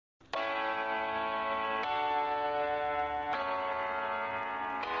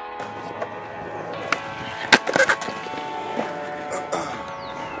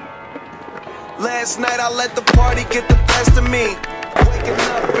Last night I let the party get the best of me. Waking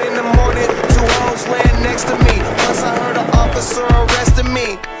up in the morning, two hoes laying next to me. Once I heard an officer arrested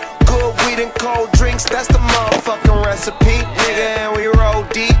me. Good weed and cold drinks, that's the motherfucking recipe. Nigga, and we roll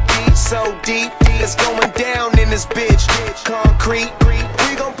deep, deep, so deep. It's going down in this bitch. Concrete, we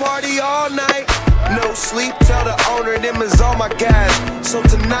gon' party all night. No sleep, tell the owner them is all my guys. So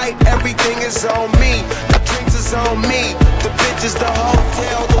tonight everything is on me. The drinks is on me. The bitches, the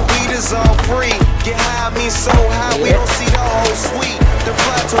hotel, the weed is all free. Get high, me so high we don't see the whole suite. Then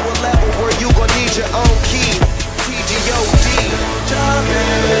fly to a level where you gon' need your own key. TGOD.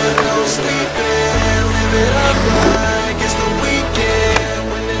 Jumpin', no sleepin', live it up like it's the weekend.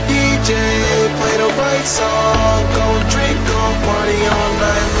 When the DJ play the right song, go drink, go party all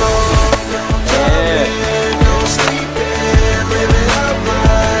night long. Jumpin', no sleepin', live it up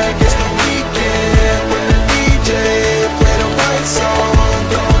like it's the weekend. When the DJ play the right song,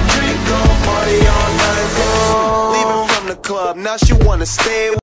 go drink, go party all night long. Leaving from the club, now she wanna stay.